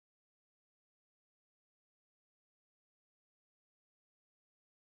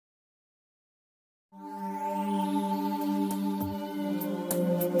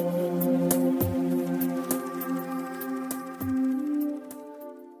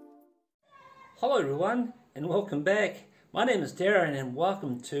Hello everyone and welcome back. My name is Darren and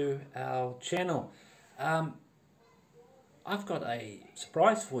welcome to our channel. I've got a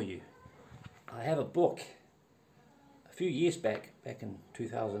surprise for you. I have a book. A few years back in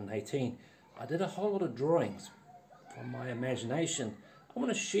 2018, I did a whole lot of drawings from my imagination. I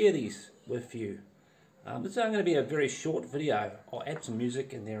want to share these with you. This is going to be a very short video. I'll add some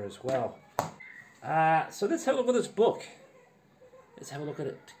music in there as well. So let's have a look at this book. Let's have a look at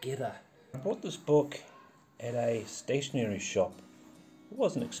it together. I bought this book at a stationery shop. It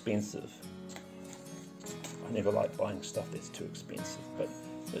wasn't expensive. I never like buying stuff that's too expensive, but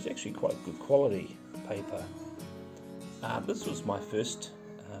it was actually quite good quality paper. This was my first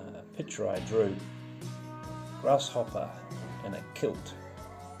picture I drew. Grasshopper and a kilt.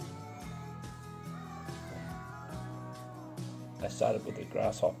 I started with the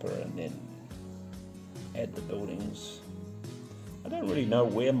grasshopper and then add the buildings. I don't really know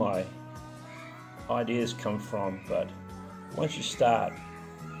where my ideas come from, but once you start,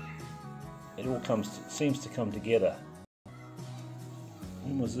 it all seems to come together.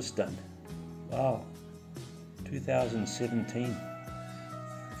 When was this done? Wow, 2017.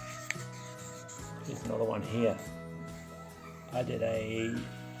 There's another one here. I did a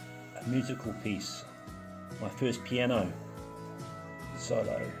musical piece, my first piano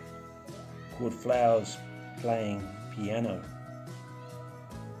solo, called Flowers Playing Piano.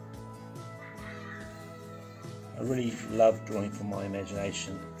 I really love drawing from my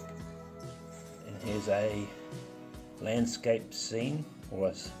imagination. And here's a landscape scene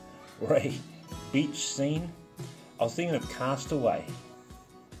or a beach scene. I was thinking of Castaway,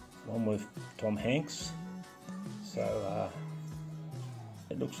 one with Tom Hanks. So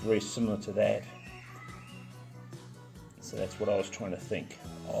it looks very similar to that. So that's what I was trying to think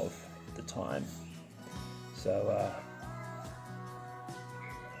of at the time. So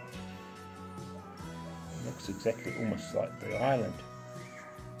looks exactly almost like the island.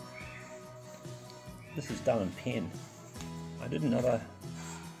 This is done in pen. I did another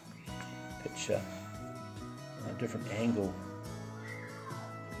picture on a different angle.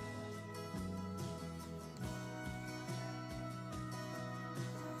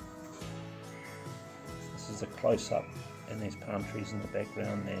 This is a close-up and there's palm trees in the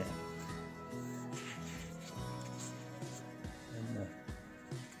background there.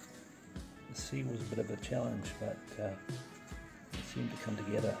 The sea was a bit of a challenge, but it seemed to come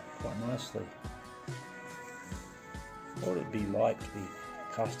together quite nicely. What would it be like to be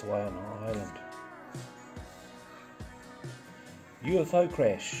cast away on an island? UFO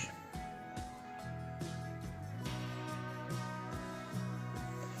crash.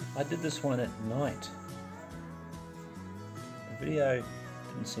 I did this one at night. The video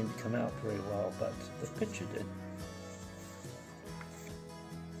didn't seem to come out very well, but the picture did.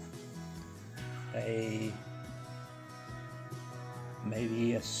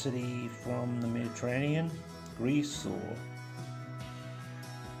 Maybe a city from the Mediterranean, Greece, or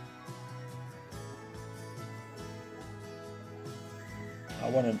I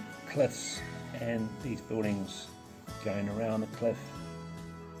wanted cliffs and these buildings going around the cliff.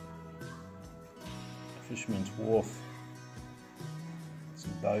 A fisherman's wharf,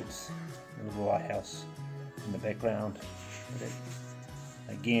 some boats, a little lighthouse in the background. But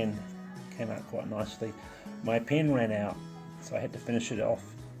again, came out quite nicely. My pen ran out, so I had to finish it off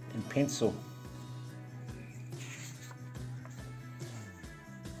in pencil.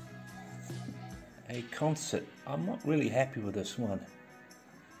 A concert. I'm not really happy with this one.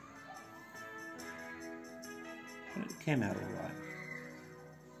 But it came out alright.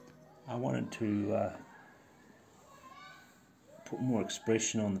 I wanted to put more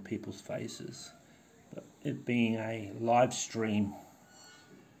expression on the people's faces, but it being a live stream,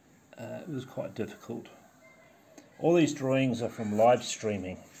 it was quite difficult. All these drawings are from live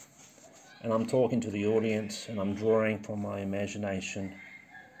streaming, and I'm talking to the audience and I'm drawing from my imagination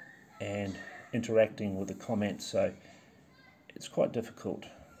and interacting with the comments, so it's quite difficult.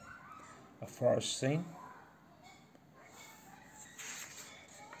 A forest scene,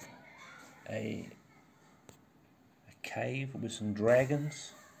 a cave with some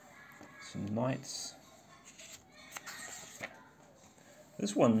dragons, some knights.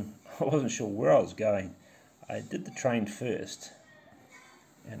 This one, I wasn't sure where I was going. I did the train first,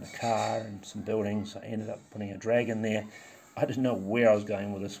 and a car and some buildings. I ended up putting a dragon there. I didn't know where I was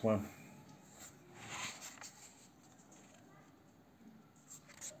going with this one.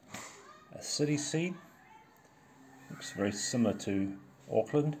 A city scene. Looks very similar to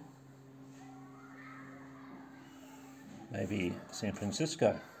Auckland. Maybe San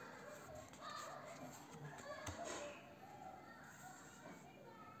Francisco.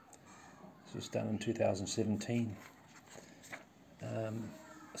 This was done in 2017. A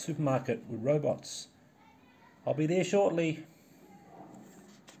supermarket with robots. I'll be there shortly.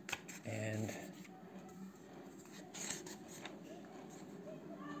 And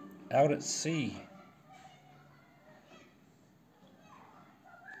out at sea.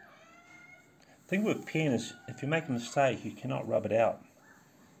 The thing with pen is, if you make a mistake, you cannot rub it out.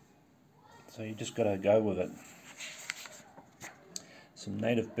 So you just got to go with it. Some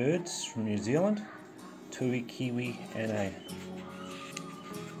native birds from New Zealand, tui, kiwi, and a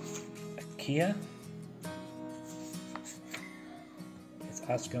kia. It's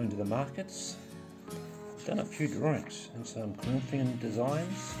us going to the markets. I've done a few drawings and some Corinthian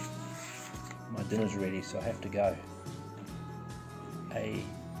designs. My dinner's ready, so I have to go. A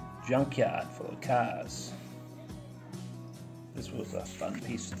junkyard full of cars. This was a fun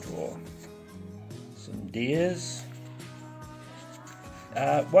piece to draw. Some deers.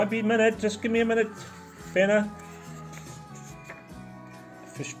 Won't be a minute, just give me a minute, Fenner.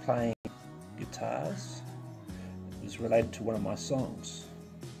 Fish playing guitars. It was related to one of my songs.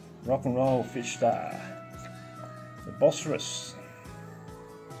 Rock and roll fish star. The Bosphorus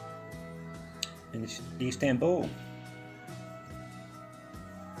in Istanbul.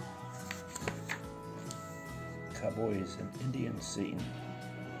 Cowboys and Indian scene.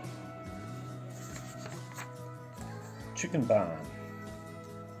 Chicken barn.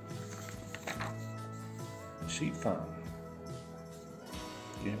 Sheep farm.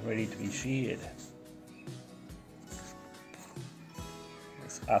 Getting ready to be sheared.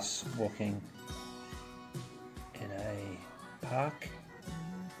 It's us walking in a park,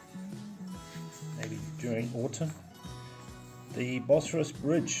 maybe during autumn. The Bosphorus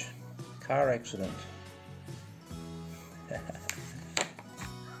Bridge, car accident.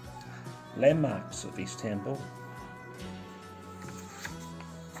 Landmarks of Istanbul.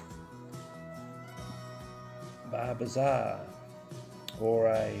 Bar bazaar, or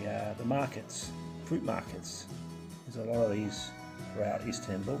the markets, fruit markets. There's a lot of these throughout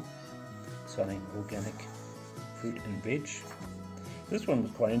Istanbul, selling organic fruit and veg. This one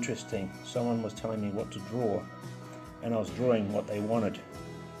was quite interesting. Someone was telling me what to draw, and I was drawing what they wanted.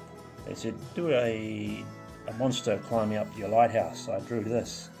 They said, do a monster climbing up your lighthouse. So I drew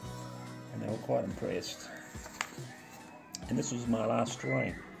this, and they were quite impressed. And this was my last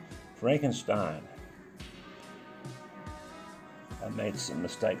drawing, Frankenstein. I made some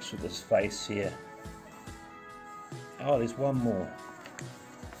mistakes with this face here. Oh, there's one more.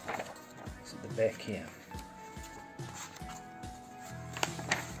 It's at the back here.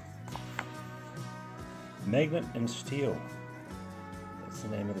 Magnet and Steel. That's the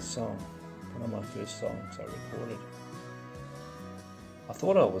name of the song. One of my first songs I recorded. I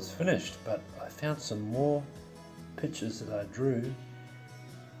thought I was finished, but I found some more pictures that I drew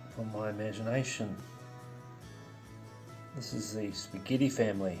from my imagination. This is the spaghetti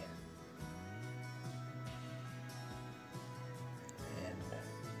family. And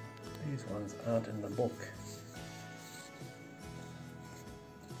these ones aren't in the book.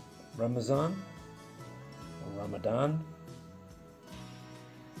 Ramazan or Ramadan.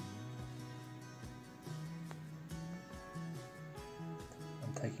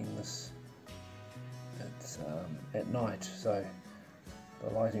 I'm taking this at night, so the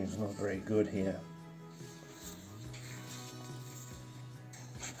lighting is not very good here.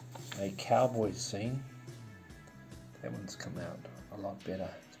 A cowboy scene. That one's come out a lot better.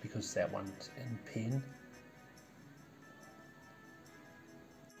 It's because that one's in pen.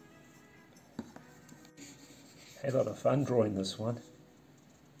 Had a lot of fun drawing this one.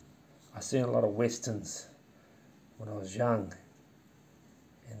 I seen a lot of westerns when I was young,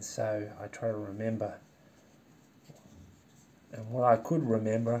 and so I try to remember. And what I could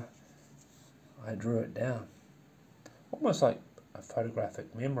remember, I drew it down. Almost like a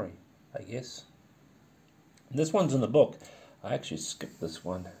photographic memory, I guess. And this one's in the book. I actually skipped this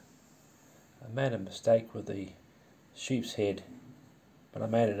one. I made a mistake with the sheep's head, but I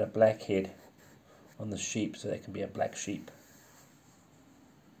made it a black head on the sheep, so that can be a black sheep.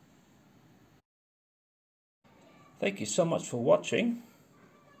 Thank you so much for watching,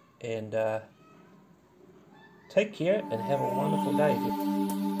 and take care and have a wonderful day.